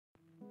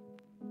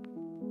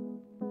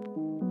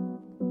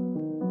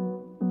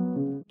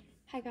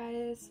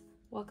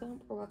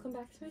welcome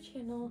back to my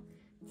channel.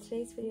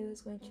 Today's video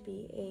is going to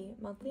be a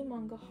monthly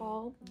manga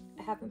haul.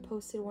 I haven't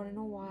posted one in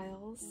a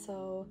while,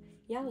 so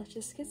yeah, let's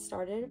just get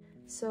started.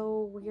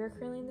 So we are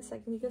currently in the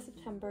second week of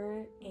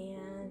September,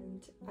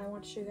 and I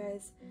want to show you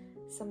guys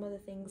some of the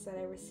things that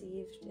I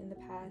received in the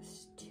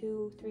past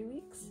 2-3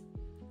 weeks.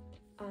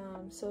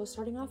 So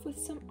starting off with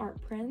some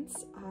art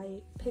prints, I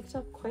picked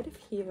up quite a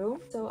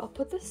few. So I'll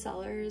put the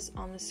sellers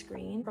on the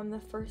screen. From the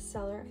first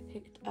seller, I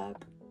picked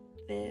up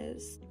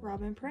this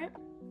Robin print.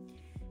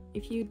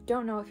 If you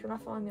don't know, if you're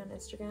not following me on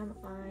Instagram,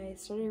 I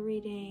started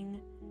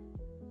reading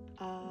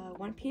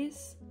One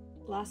Piece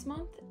last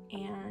month,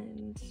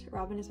 and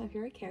Robin is my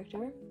favorite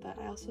character, but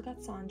I also got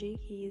Sanji.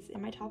 He's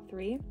in my top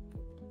 3.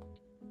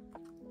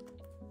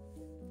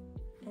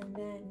 And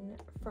then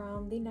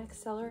from the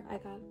next seller, I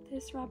got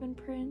this Robin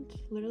print,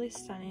 literally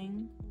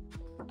stunning.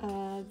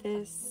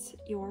 This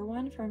Your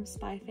one from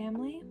Spy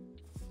Family.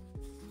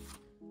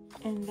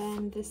 And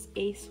then this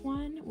Ace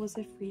one was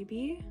a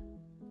freebie.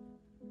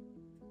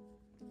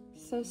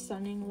 So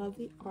stunning, love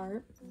the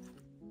art.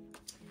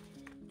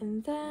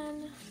 And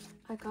then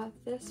I got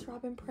this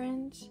Robin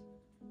print.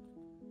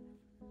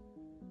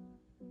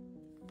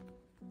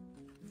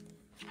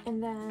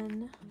 And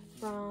then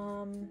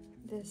from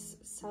this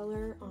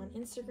seller on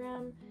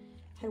Instagram,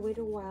 had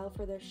waited a while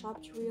for their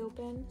shop to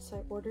reopen, so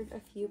I ordered a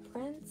few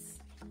prints.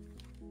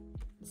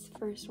 This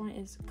first one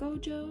is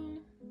Gojo,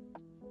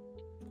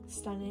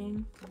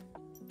 stunning.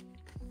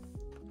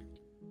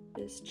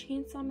 This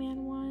Chainsaw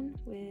Man one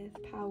with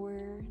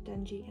Power,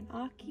 Denji, and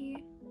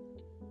Aki.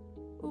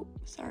 Oh,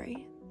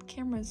 sorry, the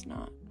camera's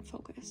not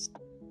focused.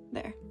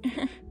 There.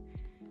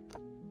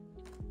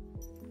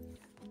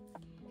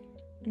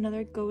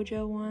 Another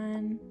Gojo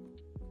one.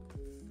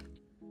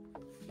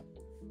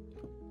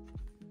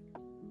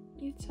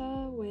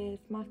 Yuta with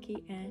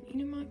Maki and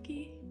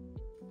Inumaki.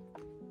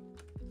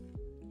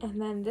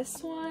 And then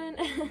this one,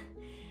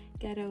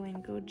 Geto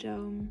and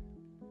Gojo.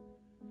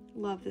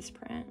 Love this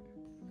print.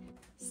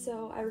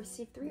 So I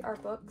received 3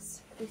 art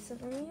books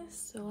recently,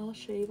 so I'll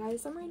show you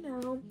guys them right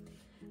now.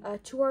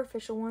 2 are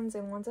official ones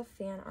and one's a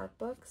fan art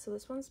book. So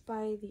this one's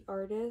by the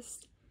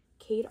artist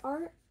Cade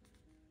Art.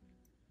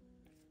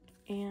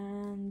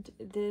 And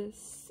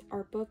this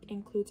art book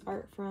includes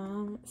art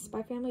from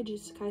Spy Family,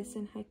 Jujutsu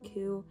Kaisen,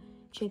 Haikyuu,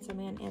 Chainsaw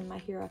Man, and My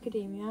Hero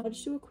Academia. I'll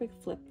just do a quick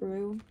flip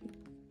through.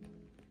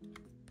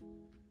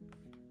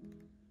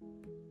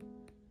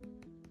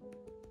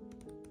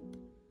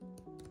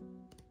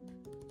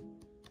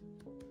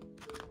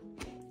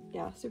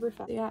 Yeah, super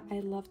fun. Yeah,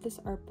 I love this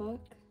art book.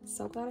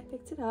 So glad I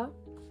picked it up.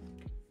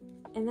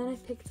 And then I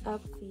picked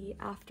up the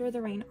After the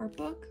Rain art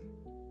book.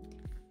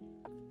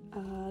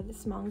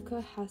 This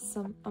manga has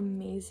some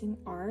amazing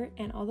art,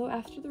 and although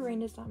After the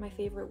Rain is not my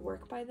favorite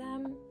work by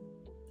them,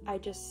 I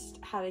just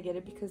had to get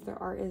it because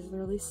their art is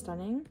literally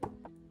stunning. So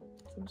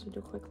I'm just gonna do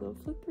a quick little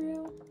flip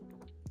through.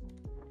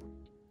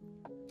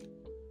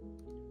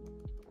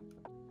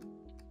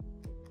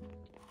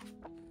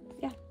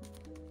 Yeah.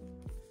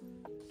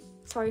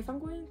 Sorry if I'm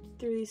going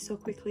through these so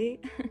quickly.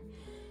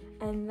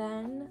 And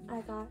then I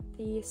got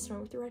the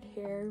Snow with the Red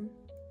Hair.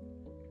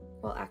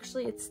 Well,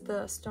 actually, it's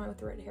the Snow with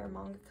the Red Hair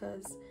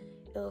manga's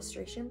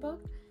illustration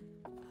book.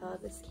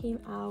 This came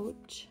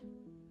out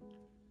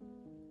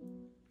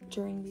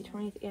during the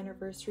 20th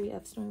anniversary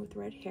of Snow with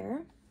Red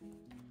Hair.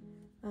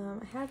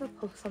 I have a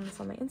post on this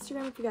on my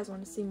Instagram if you guys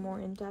want to see more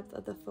in depth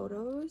of the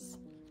photos.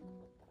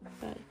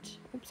 But,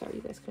 oops, sorry,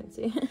 you guys couldn't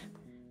see.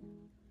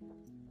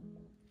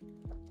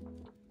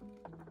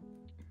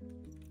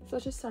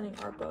 Such a stunning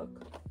art book.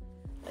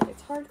 Like,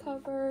 it's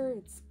hardcover,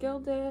 it's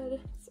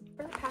gilded. So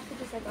for the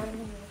packages I got in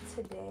the mail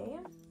today,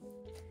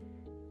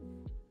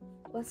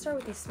 let's start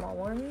with these small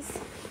ones.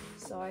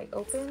 So I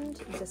opened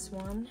this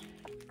one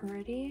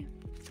already.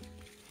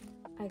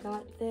 I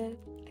got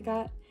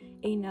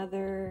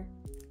another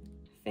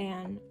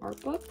fan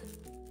art book.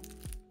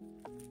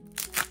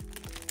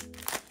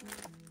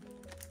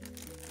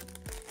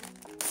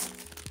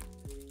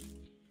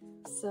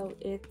 So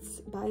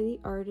it's by the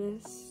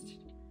artist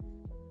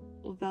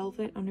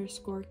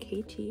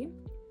Velvet_KT,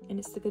 and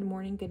it's the Good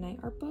Morning Good Night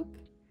art book.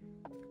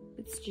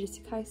 It's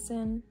Jujutsu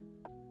Kaisen.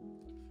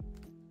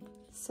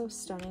 So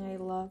stunning. I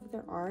love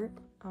their art.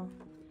 Oh,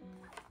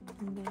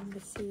 and then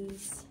this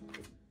is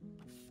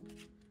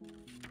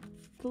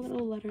the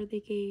little letter they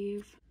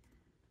gave.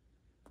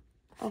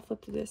 I'll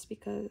flip to this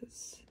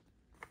because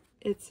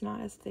it's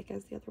not as thick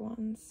as the other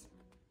ones.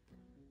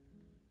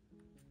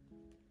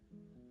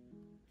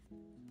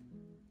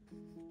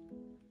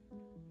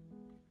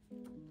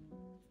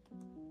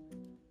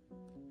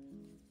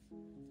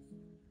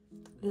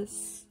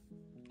 This,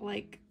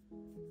 like,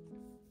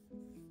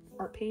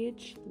 art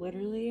page,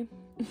 literally,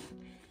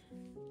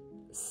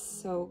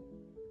 so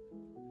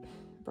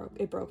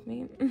it broke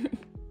me.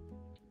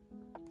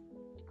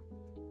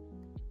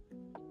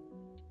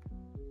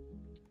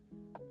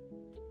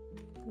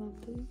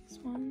 Love these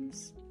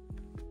ones.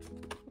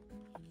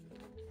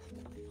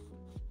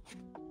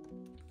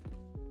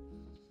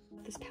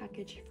 This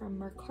package from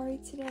Mercari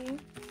today.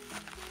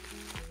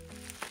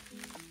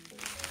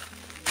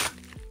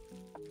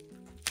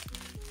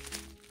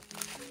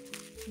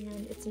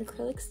 It's an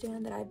acrylic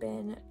stand that I've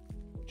been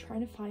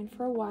trying to find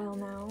for a while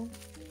now.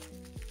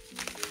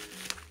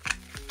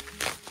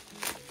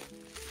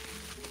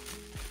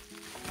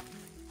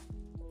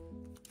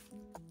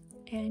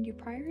 And you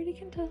probably already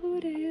can tell who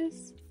it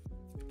is.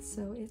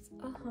 So it's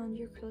a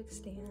Hiiii acrylic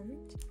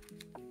stand.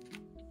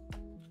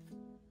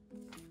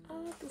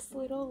 This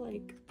little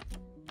like,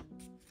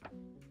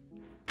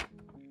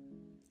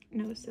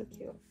 no, it's so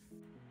cute.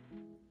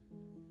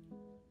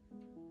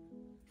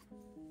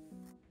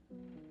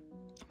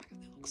 Oh my god,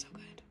 they look so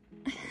good.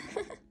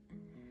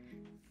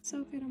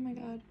 So good, oh my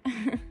god.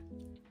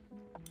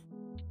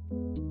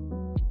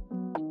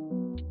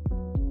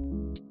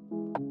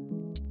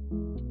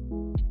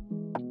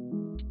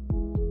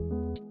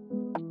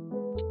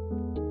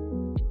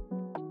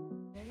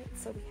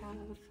 So we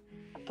have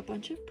a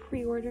bunch of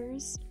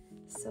pre-orders.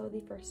 So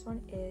the first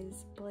one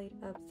is Blade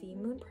of the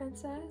Moon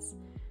Princess.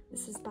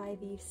 This is by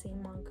the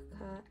same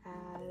mangaka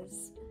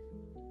as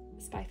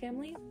Spy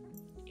Family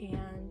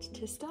and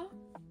Tista.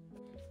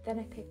 Then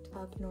I picked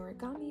up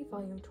Noragami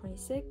Volume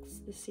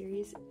 26. The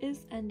series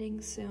is ending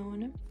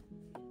soon.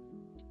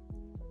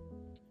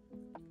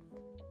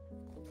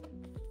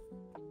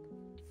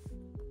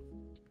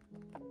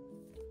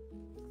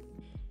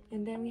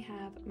 And then we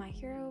have My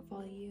Hero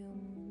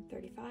Volume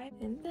 35.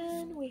 And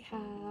then we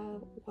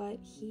have What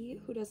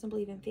He Who Doesn't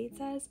Believe in Fate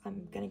Says.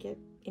 I'm gonna get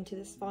into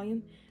this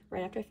volume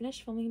right after I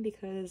finish filming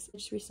because I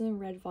just recently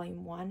read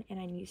Volume 1 and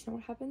I need to know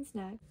what happens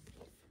next.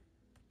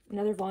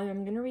 Another volume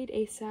I'm gonna read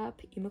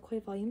ASAP,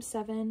 Imakoi Volume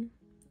 7.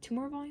 2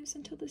 more volumes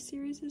until the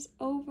series is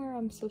over.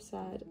 I'm so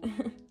sad.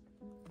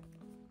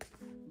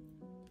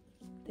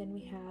 Then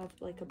we have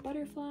Like a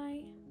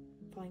Butterfly,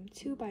 Volume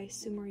 2 by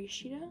Sumori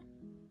Shida.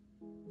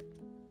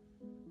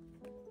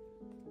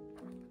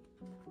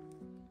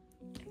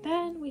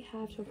 Then we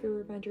have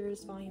Tokyo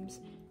Revengers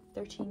Volumes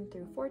 13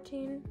 through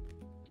 14.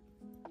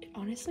 It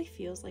honestly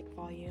feels like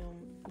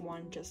Volume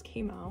 1 just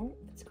came out.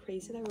 It's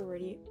crazy that we're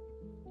already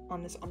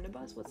on this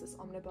omnibus. What's this,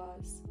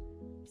 omnibus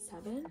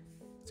 7?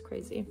 It's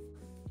crazy.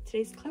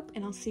 Today's clip,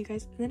 and I'll see you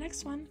guys in the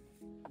next one.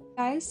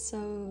 Guys,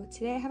 so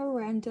today I have a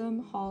random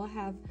haul. I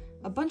have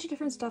a bunch of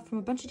different stuff from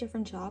a bunch of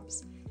different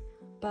shops,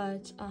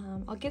 but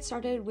I'll get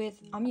started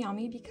with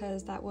AmiAmi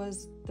because that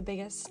was the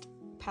biggest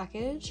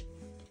package.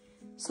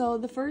 So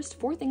the first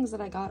 4 things that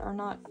I got are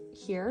not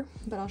here,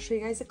 but I'll show you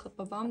guys a clip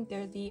of them.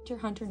 They're the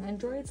Hunter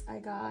nendoroids. I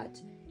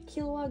got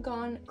Killua,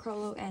 Gon,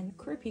 Crollo, and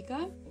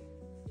Kurapika.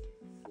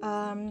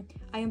 I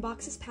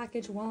unboxed this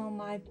package while I'm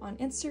live on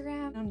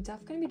Instagram. I'm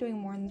definitely going to be doing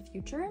more in the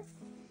future.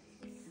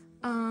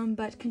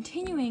 But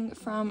continuing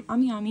from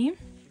AmiAmi,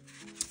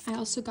 I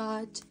also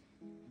got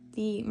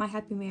the My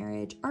Happy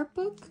Marriage art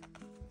book.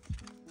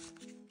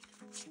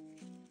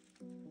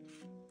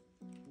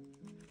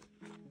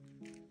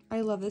 I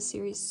love this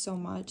series so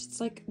much.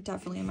 It's like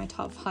definitely in my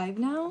top 5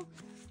 now.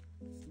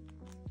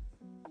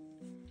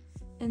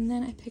 And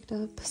then I picked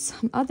up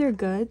some other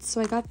goods.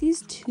 So I got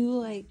these 2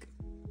 like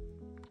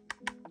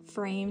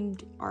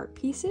framed art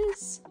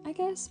pieces, I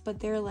guess, but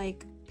they're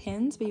like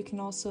pins, but you can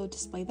also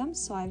display them.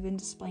 So I've been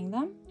displaying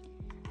them.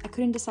 I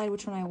couldn't decide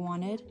which one I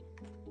wanted,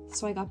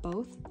 so I got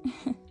both.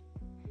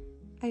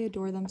 I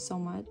adore them so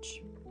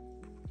much.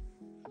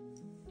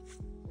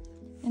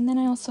 And then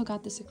I also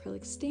got this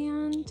acrylic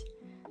stand.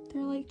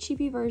 They're like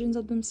chibi versions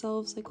of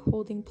themselves, like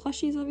holding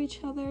plushies of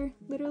each other.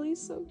 Literally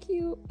so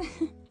cute.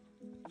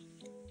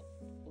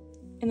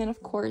 And then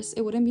of course,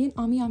 it wouldn't be an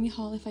AmiAmi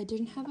haul if I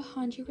didn't have a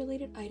Hanji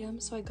related item.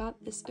 So I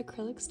got this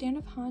acrylic stand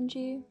of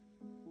Hanji.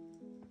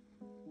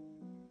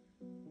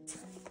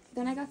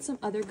 Then I got some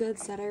other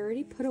goods that I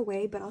already put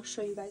away, but I'll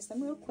show you guys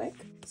them real quick.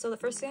 So the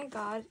first thing I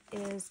got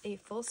is a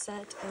full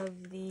set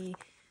of the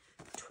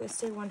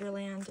Twisted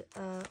Wonderland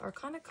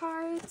Arcana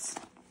cards.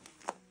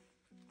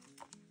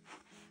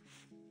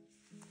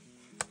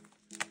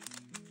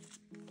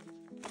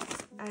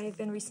 I've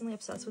been recently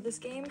obsessed with this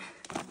game,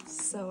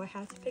 so I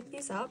had to pick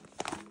these up.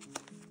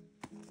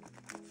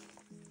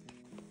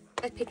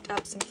 I picked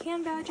up some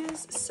can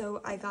badges,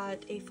 so I got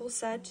a full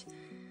set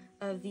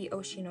of the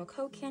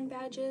Oshinoko can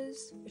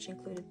badges, which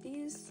included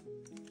these.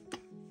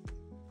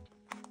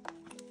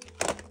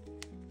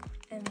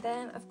 And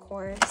then, of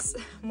course,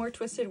 more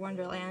Twisted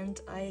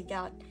Wonderland. I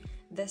got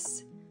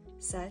this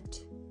set,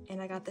 and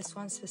I got this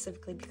one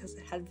specifically because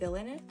it had Vil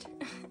in it.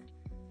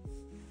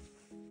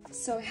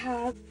 So I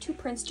have 2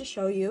 prints to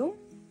show you.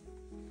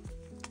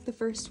 The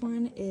first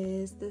one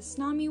is this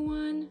Nami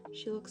one.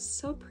 She looks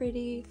so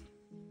pretty.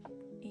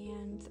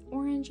 And the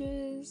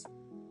oranges.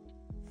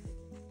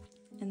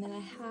 And then I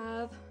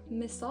have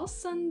Miss All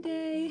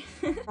Sunday.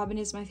 Robin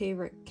is my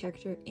favorite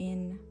character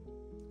in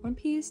One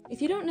Piece.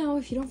 If you don't know,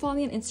 if you don't follow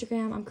me on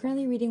Instagram, I'm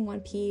currently reading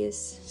One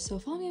Piece. So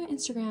follow me on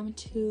Instagram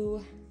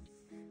to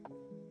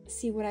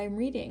see what I'm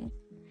reading.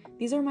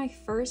 These are my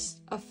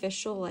first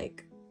official,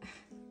 like,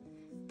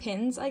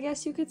 pins, I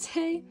guess you could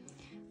say.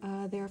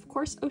 They're of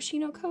course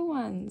Oshinoko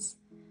ones.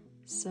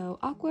 So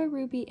Aqua,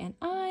 Ruby, and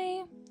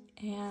I.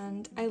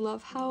 And I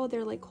love how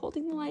they're like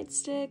holding the light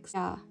sticks.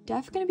 Yeah,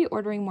 definitely gonna be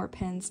ordering more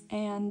pins.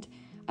 And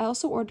I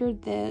also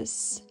ordered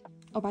this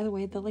Oh, by the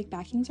way, the like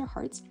backings are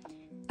hearts.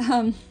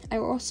 I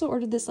also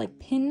ordered this like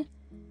pin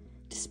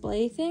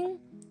display thing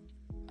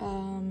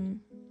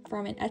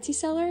from an Etsy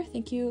seller.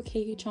 Thank you,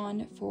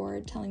 Keiki-chan,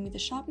 for telling me the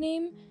shop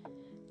name.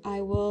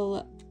 I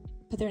will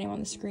put their name on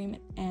the screen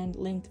and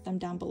link them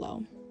down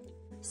below.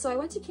 So I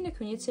went to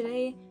Kinokuniya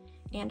today,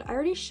 and I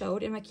already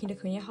showed in my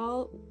Kinokuniya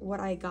haul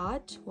what I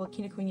got, well,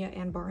 Kinokuniya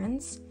and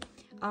Barnes,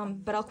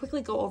 but I'll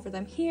quickly go over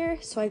them here.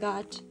 So I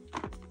got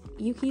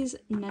Yuki's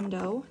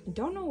Nendo.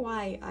 Don't know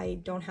why I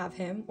don't have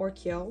him, or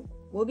Kyo.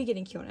 We'll be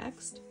getting Kyo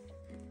next.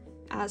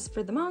 As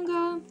for the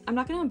manga, I'm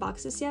not gonna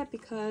unbox this yet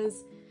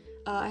because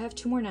I have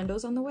 2 more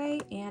Nendos on the way,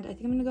 and I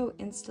think I'm gonna go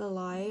Insta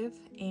live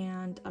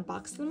and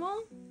unbox them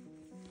all.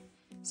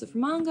 So for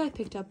manga, I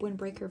picked up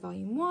Windbreaker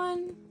Volume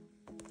 1,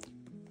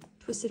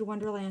 Twisted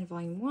Wonderland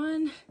Volume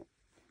 1,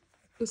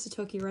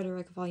 Usatoki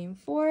Rhetoric Volume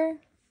 4,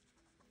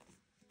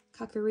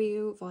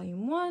 Kakuryu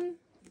Volume 1,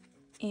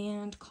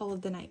 and Call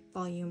of the Night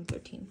Volume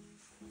 13.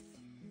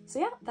 So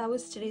yeah, that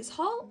was today's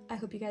haul. I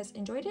hope you guys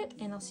enjoyed it,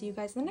 and I'll see you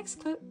guys in the next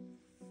clip.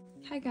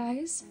 Hi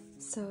guys,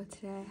 so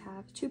today I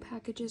have 2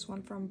 packages,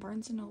 one from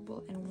Barnes &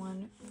 Noble and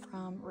one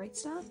from Right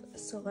Stuff.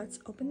 So let's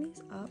open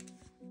these up.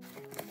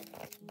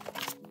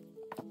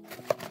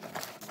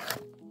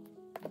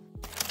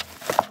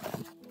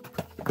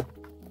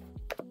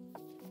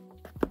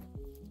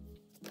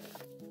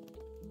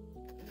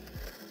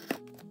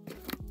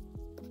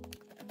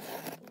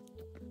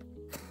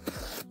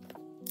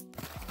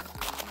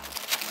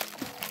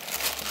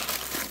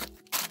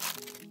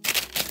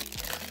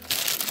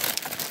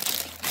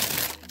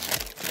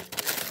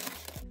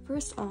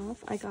 First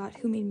off, I got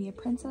Who Made Me a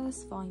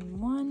Princess, Volume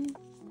 1.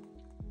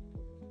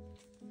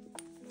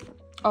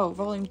 Oh,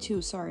 Volume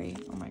 2, sorry.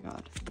 Oh my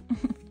god.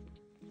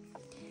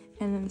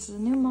 And then this is a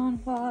new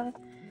manhwa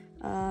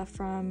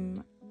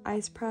from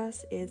Ice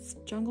Press. It's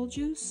Jungle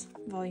Juice,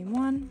 Volume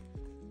 1.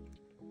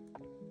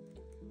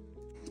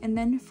 And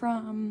then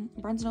from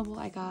Barnes & Noble,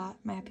 I got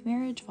My Happy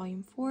Marriage,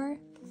 Volume 4.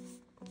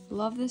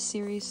 Love this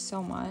series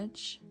so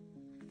much.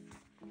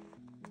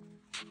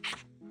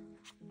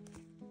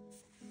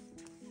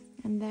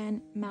 And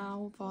then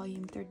Mao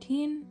Volume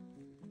 13.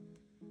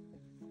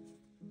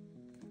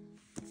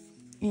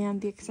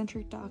 And The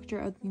Eccentric Doctor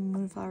of the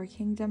Moonflower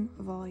Kingdom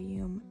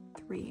Volume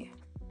 3.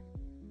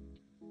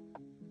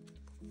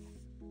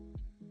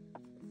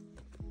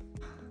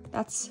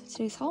 That's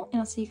today's haul,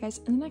 and I'll see you guys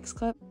in the next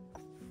clip.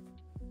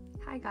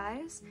 Hi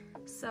guys,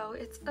 so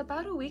it's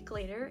about a week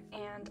later,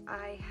 and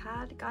I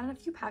had gotten a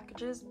few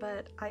packages,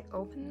 but I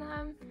opened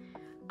them.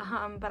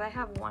 But I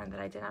have one that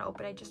I did not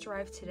open. I just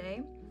arrived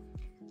today.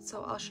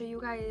 So I'll show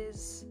you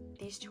guys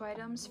these 2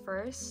 items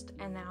first,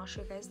 and then I'll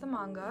show you guys the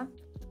manga.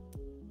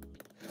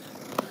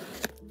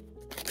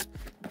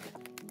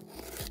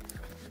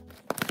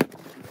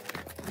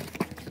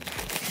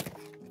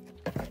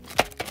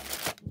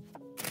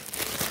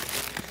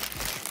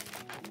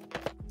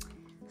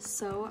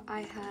 So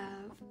I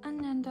have a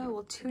Nendo,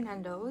 well 2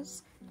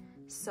 Nendos.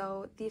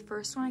 So the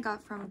first one I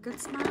got from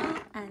Good Smile,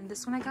 and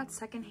this one I got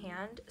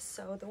secondhand.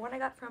 So the one I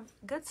got from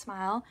Good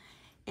Smile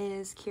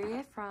is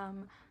Kirie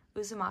from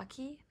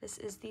Uzumaki. This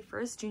is the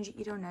first Junji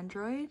Ito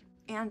Nendoroid,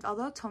 and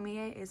although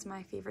Tomie is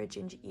my favorite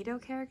Junji Ito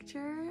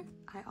character,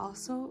 I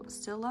also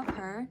still love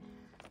her,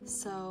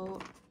 so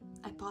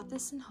I bought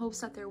this in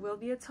hopes that there will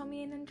be a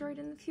Tomie Nendoroid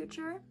in the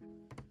future.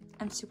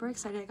 I'm super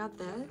excited I got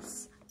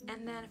this.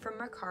 And then from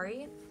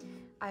Mercari,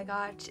 I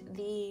got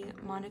the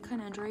Monica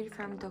Nendoroid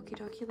from Doki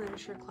Doki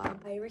Literature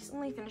Club. I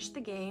recently finished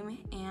the game,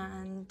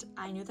 and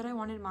I knew that I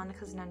wanted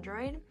Monica's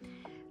Nendoroid.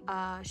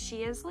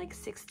 She is like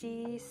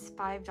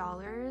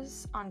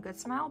 $65 on Good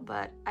Smile,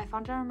 but I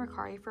found it on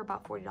Mercari for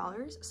about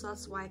 $40, so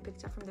that's why I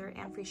picked up from there,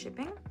 and free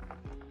shipping.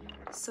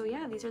 So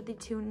yeah, these are the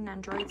 2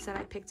 Nendoroids that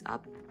I picked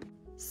up.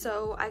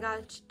 So I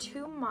got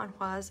 2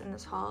 manhwas in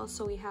this haul.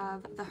 So we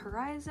have The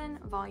Horizon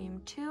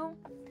Volume 2.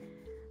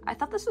 I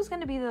thought this was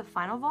going to be the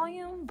final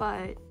volume,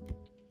 but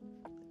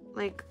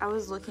like I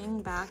was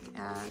looking back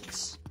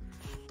at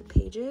the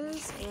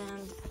pages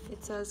and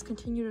it says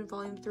continued in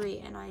Volume 3,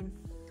 and I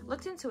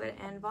looked into it,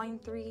 and Volume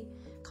 3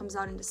 comes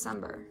out in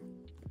December.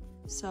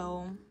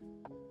 So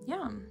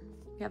yeah,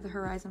 we have The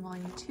Horizon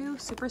Volume 2,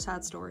 super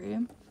sad story.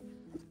 And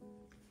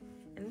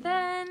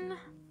then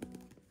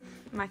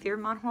my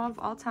favorite manhwa of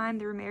all time,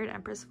 The Remarried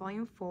Empress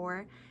Volume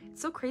 4.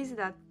 It's so crazy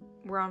that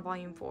we're on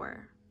Volume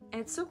 4. And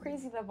it's so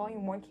crazy that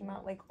Volume 1 came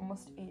out like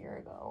almost a year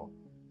ago.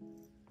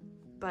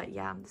 But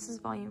yeah, this is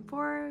Volume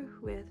 4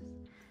 with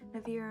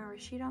Navira and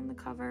Rashid on the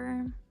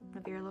cover.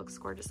 Navira looks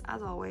gorgeous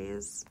as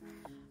always.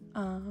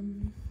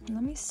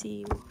 Let me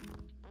see.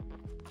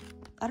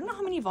 I don't know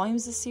how many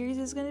volumes this series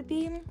is going to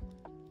be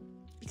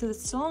because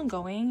it's still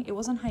ongoing. It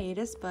was on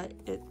hiatus, but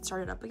it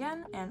started up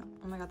again, and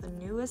oh my god, the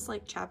newest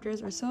like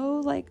chapters are so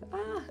like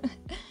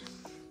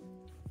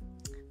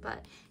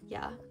But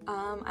yeah,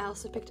 I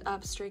also picked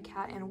up Stray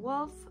Cat and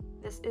Wolf.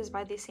 This is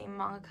by the same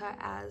mangaka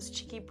as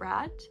Cheeky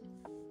Brat.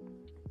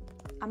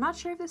 I'm not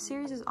sure if this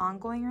series is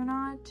ongoing or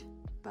not,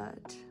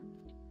 but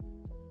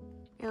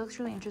it looks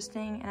really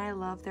interesting, and I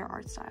love their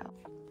art style.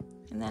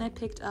 And then I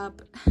picked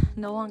up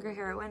No Longer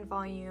Heroine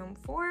Volume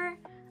 4,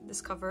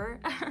 this cover.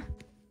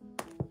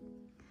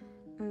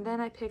 And then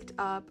I picked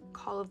up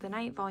Call of the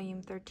Night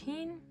Volume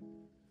 13.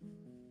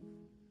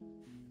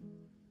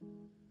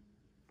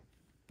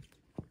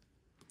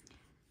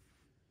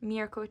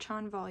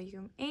 Miyako-chan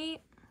Volume 8.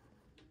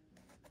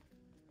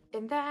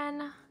 And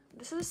then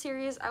this is a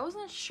series I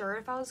wasn't sure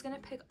if I was gonna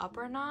pick up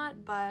or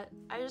not, but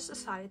I just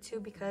decided to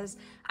because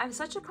I'm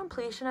such a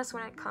completionist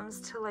when it comes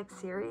to like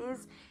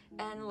series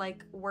and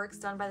like works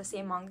done by the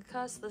same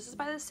mangaka. So this is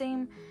by the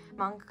same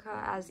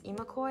mangaka as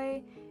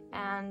Imakoi,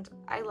 and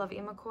I love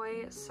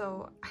Imakoi,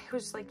 so I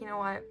was just like, you know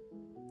what,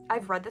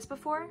 I've read this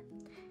before,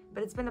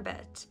 but it's been a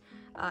bit.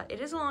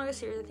 It is a longer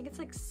series. I think it's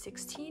like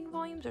 16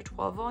 volumes or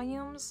 12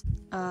 volumes.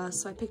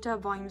 So I picked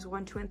up volumes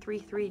 1, 2, and 3.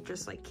 3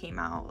 just like came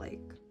out like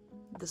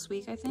this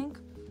week, I think.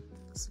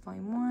 So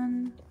volume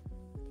 1,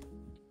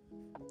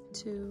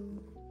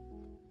 2,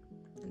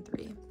 and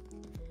 3.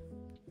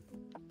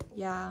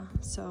 Yeah,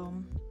 so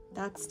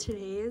that's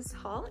today's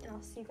haul, and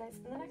I'll see you guys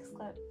in the next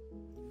clip.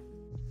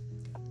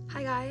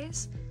 Hi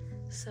guys.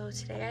 So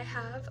today I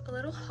have a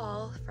little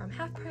haul from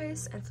Half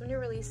Price and some new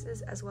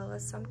releases as well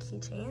as some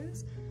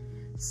keychains.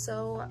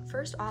 So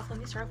first off, let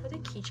me start off with the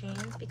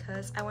keychains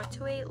because I went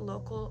to a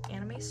local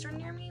anime store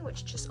near me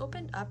which just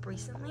opened up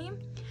recently,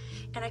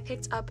 and I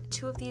picked up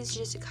 2 of these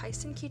Jujutsu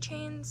Kaisen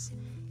keychains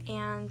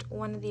and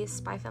 1 of these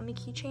Spy Family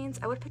keychains.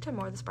 I would have picked up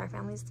more of the Spy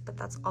Families, but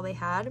that's all they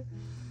had.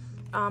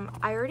 I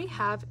already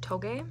have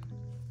Toge,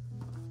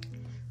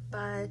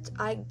 but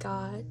I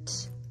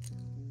got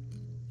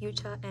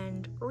Yuta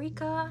and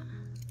Rika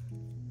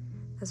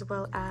as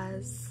well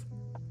as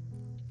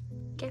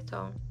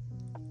Geto.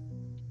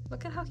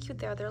 Look at how cute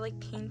they are. They're like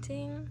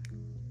painting.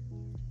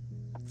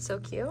 So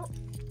cute.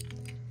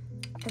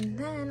 And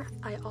then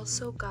I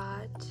also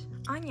got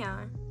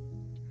Anya.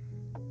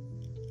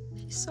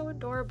 She's so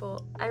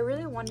adorable. I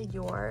really wanted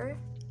Yor,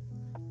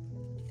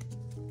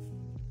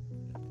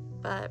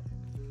 but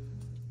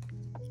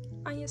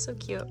Anya's so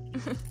cute.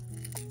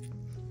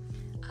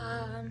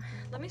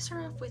 Let me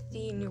start off with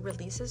the new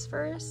releases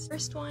first.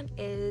 First one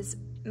is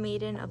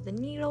Maiden of the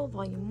Needle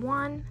Volume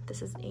 1.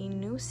 This is a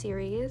new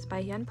series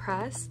by Hiiii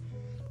Press,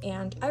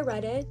 and I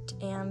read it,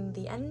 and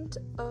the end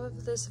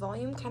of this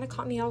volume kind of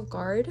caught me off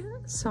guard,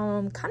 so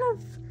I'm kind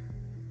of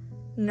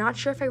not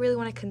sure if I really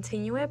want to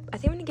continue it. I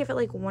think I'm gonna give it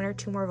like 1 or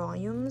 2 more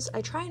volumes.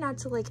 I try not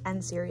to like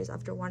end series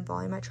after 1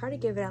 volume. I try to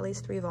give it at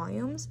least 3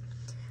 volumes.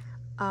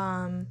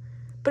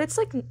 But it's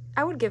like,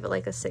 I would give it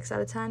like a 6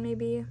 out of 10,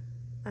 maybe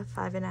a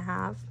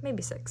 5.5,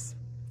 maybe 6.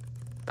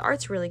 The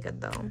art's really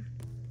good though.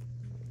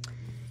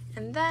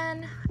 And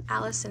then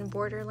Alice in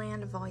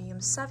Borderland Volume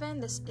 7.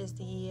 This is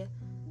the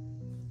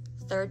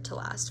 3rd to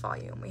last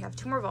volume. We have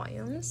 2 more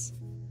volumes.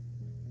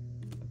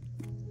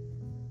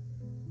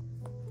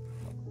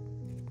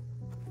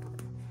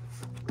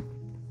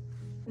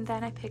 And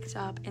then I picked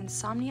up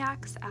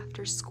Insomniacs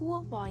After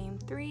School Volume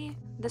 3.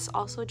 This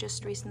also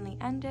just recently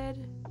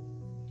ended.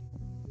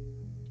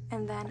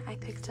 And then I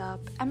picked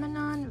up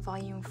Eminon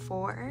Volume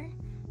 4.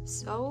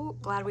 So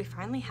glad we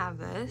finally have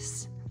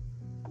this.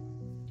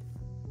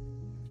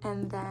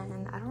 And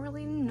then I don't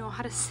really know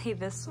how to say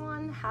this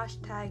one.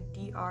 Hashtag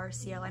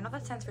DRCL. I know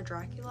that stands for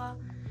Dracula,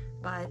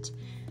 but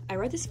I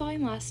read this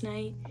volume last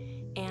night,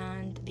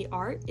 and the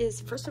art is,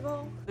 first of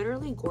all,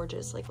 literally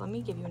gorgeous. Like, let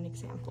me give you an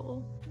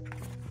example.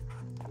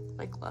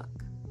 Like, look.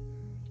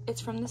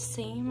 It's from the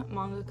same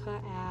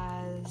mangaka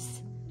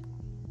as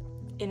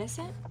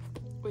Innocent,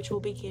 which we'll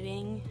be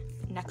getting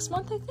next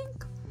month, I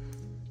think.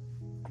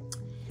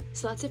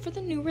 So that's it for the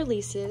new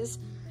releases.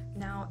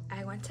 Now,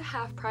 I went to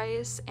Half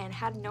Price and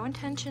had no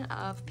intention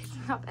of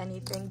picking up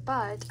anything,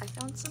 but I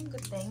found some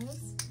good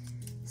things.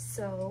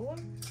 So,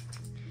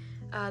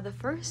 the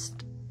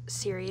first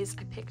series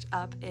I picked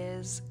up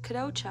is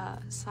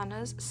Kadocha,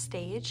 Sana's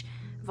Stage,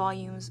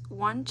 Volumes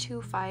 1,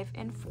 2, 5,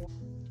 and 4.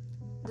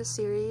 The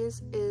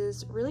series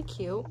is really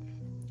cute.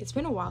 It's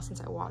been a while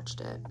since I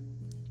watched it.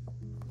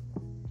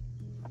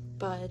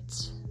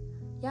 But,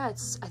 yeah,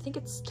 I think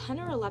it's 10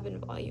 or 11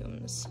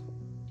 volumes.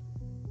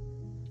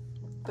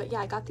 But yeah,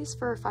 I got these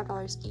for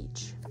 $5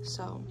 each,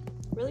 so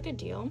really good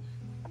deal.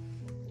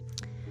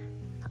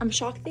 I'm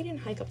shocked they didn't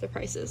hike up the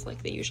prices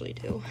like they usually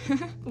do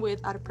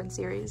with out of print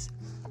series.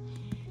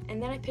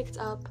 And then I picked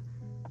up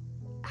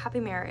Happy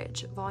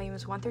Marriage,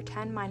 volumes 1 through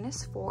 10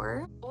 minus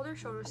 4. Older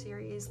shoujo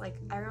series, like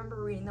I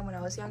remember reading them when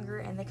I was younger,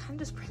 and they kind of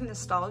just bring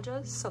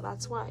nostalgia, so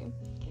that's why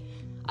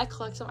I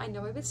collect them. I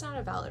know maybe it's not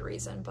a valid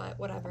reason, but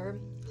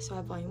whatever. So I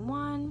have volume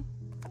 1,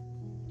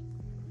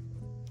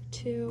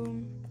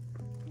 2,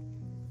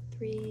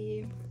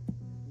 3,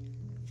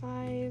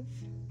 5,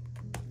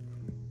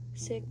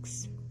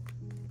 6,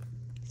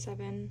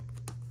 7,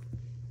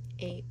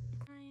 8,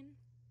 9,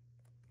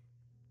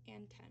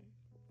 and 10.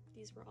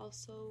 These were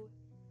also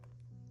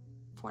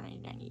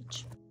 $4.99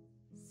 each.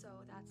 So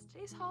that's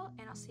today's haul,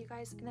 and I'll see you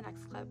guys in the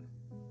next clip.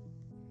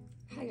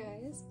 Hi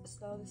guys,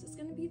 so this is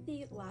going to be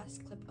the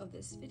last clip of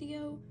this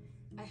video.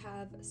 I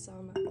have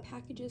some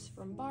packages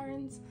from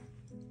Barnes,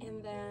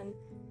 and then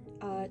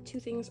 2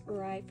 things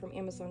arrived from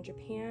Amazon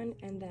Japan,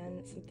 and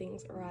then some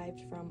things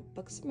arrived from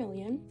Books A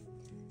Million.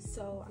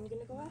 So I'm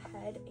gonna go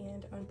ahead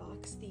and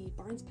unbox the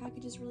Barnes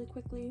packages really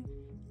quickly.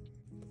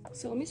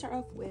 So let me start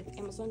off with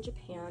Amazon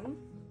Japan.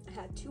 I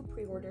had 2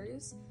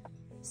 pre-orders.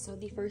 So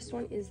the first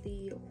one is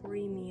the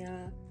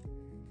Hiiii.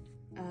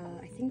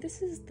 I think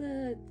this is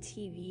the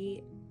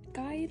TV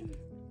guide.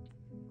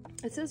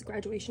 It says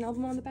graduation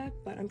album on the back,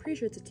 but I'm pretty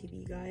sure it's a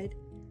TV guide.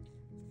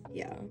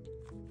 Yeah.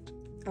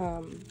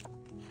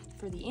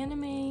 For the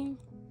anime,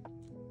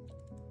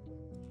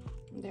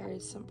 there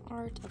is some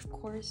art, of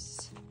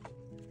course.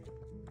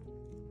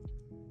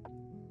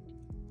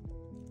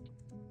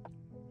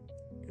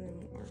 And then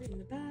more art in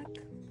the back.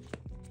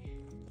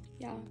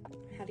 Yeah,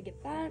 I had to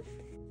get that.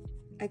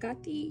 I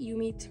got the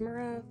Yumi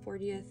Tamura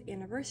 40th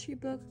anniversary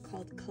book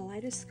called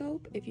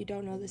Kaleidoscope. If you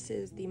don't know, this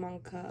is the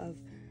manga of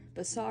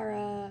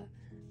Basara,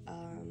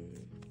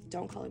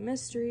 Don't Call It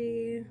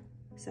Mystery,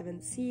 Seven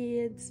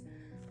Seeds,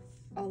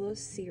 all those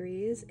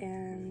series.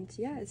 And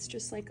yeah, it's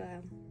just like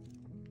a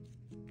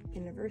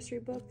anniversary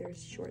book.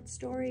 There's short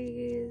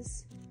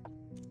stories,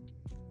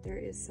 there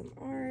is some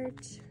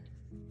art.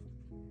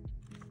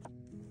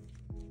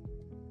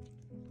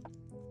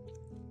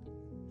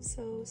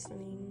 So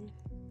stunning.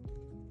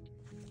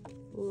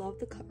 Love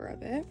the cover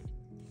of it.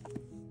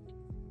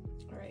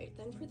 Alright,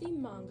 then for the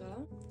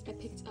manga, I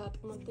picked up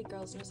Monthly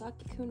Girls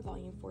Nozaki-kun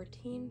Volume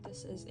 14.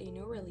 This is a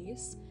new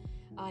release.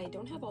 I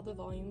don't have all the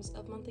volumes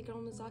of Monthly Girl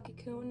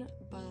Nozaki-kun,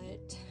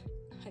 but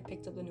I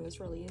picked up the newest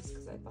release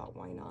because I thought,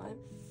 why not?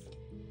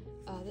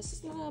 This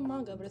is not a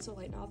manga, but it's a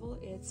light novel.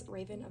 It's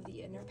Raven of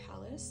the Inner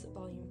Palace,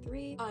 Volume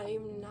 3.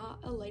 I'm not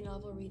a light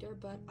novel reader,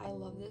 but I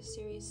love this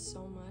series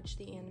so much.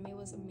 The anime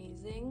was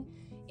amazing,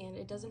 and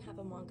it doesn't have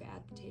a manga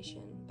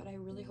adaptation, but I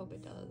really hope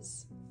it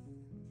does.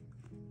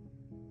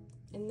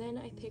 And then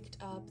I picked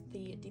up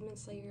the Demon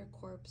Slayer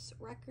Corpse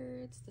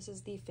Records. This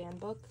is the fan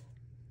book.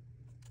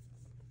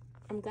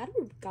 I'm glad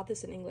we got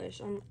this in English.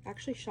 I'm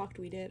actually shocked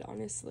we did,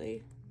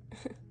 honestly.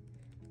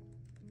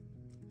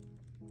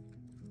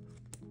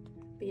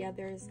 But yeah,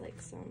 there's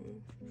like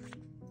some,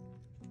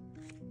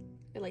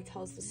 it like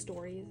tells the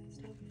stories and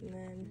stuff, and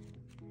then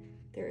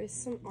there is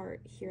some art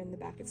here in the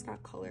back. It's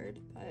not colored,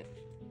 but,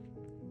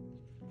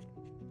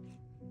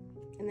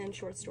 and then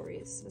short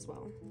stories as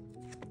well.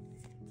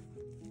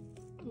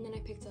 And then I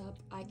picked up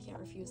I Can't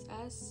Refuse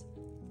S.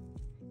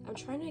 I'm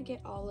trying to get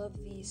all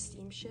of the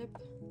steamship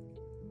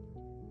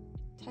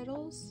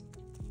titles.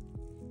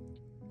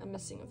 I'm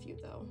missing a few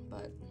though,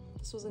 but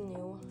this was a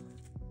new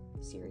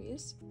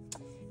series.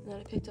 And then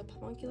I picked up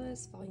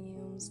Homunculus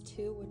Volumes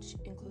 2, which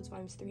includes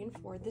Volumes 3 and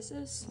 4. This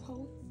is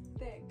so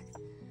thick.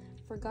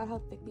 Forgot how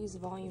thick these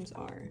volumes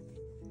are.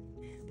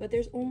 But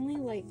there's only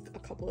like a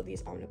couple of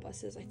these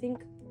omnibuses. I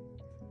think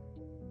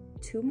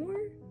 2 more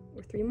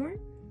or 3 more.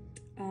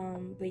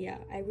 But yeah,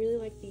 I really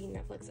like the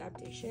Netflix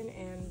adaptation,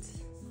 and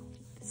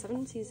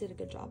Seven Seas did a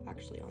good job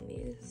actually on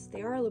these.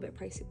 They are a little bit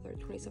pricey, but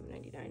they're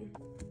 $27.99.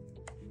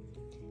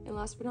 And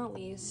last but not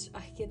least,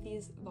 I get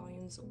these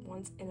volumes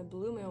once in a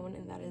blue moon,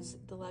 and that is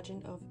The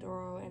Legend of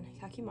Dororo and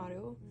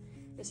Hakimaru.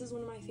 This is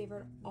one of my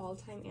favorite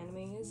all-time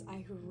animes.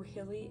 I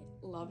really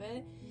love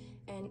it,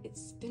 and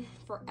it's been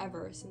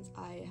forever since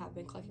I have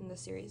been collecting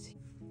this series.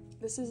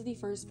 This is the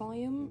first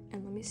volume,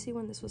 and let me see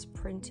when this was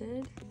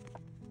printed.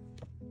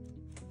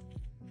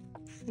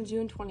 In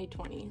June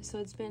 2020, so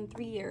it's been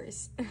 3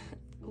 years, a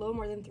little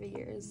more than 3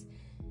 years.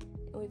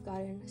 And we've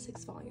gotten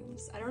 6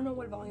 volumes. I don't know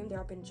what volume they're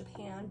up in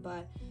Japan,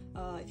 but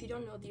if you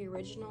don't know, the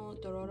original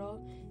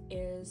Dororo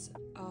is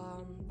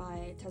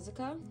by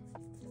Tezuka.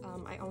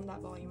 I own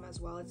that volume as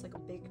well. It's like a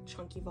big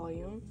chunky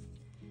volume.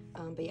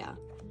 But yeah,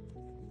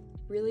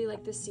 really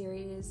like this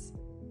series.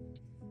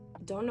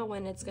 Don't know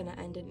when it's gonna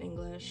end in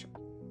English,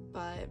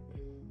 but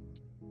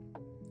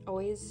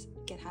always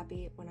get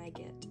happy when I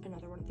get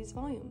another one of these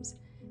volumes.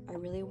 I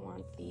really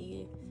want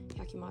the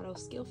Hakimaru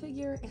scale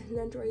figure and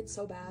nendoroids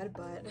so bad,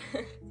 but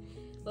a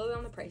little bit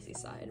on the pricey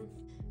side.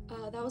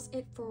 That was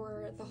it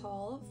for the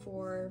haul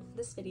for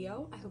this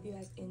video. I hope you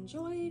guys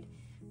enjoyed.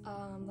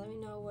 Let me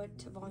know what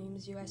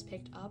volumes you guys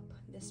picked up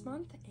this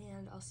month,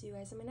 and I'll see you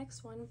guys in my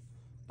next one.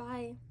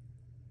 Bye!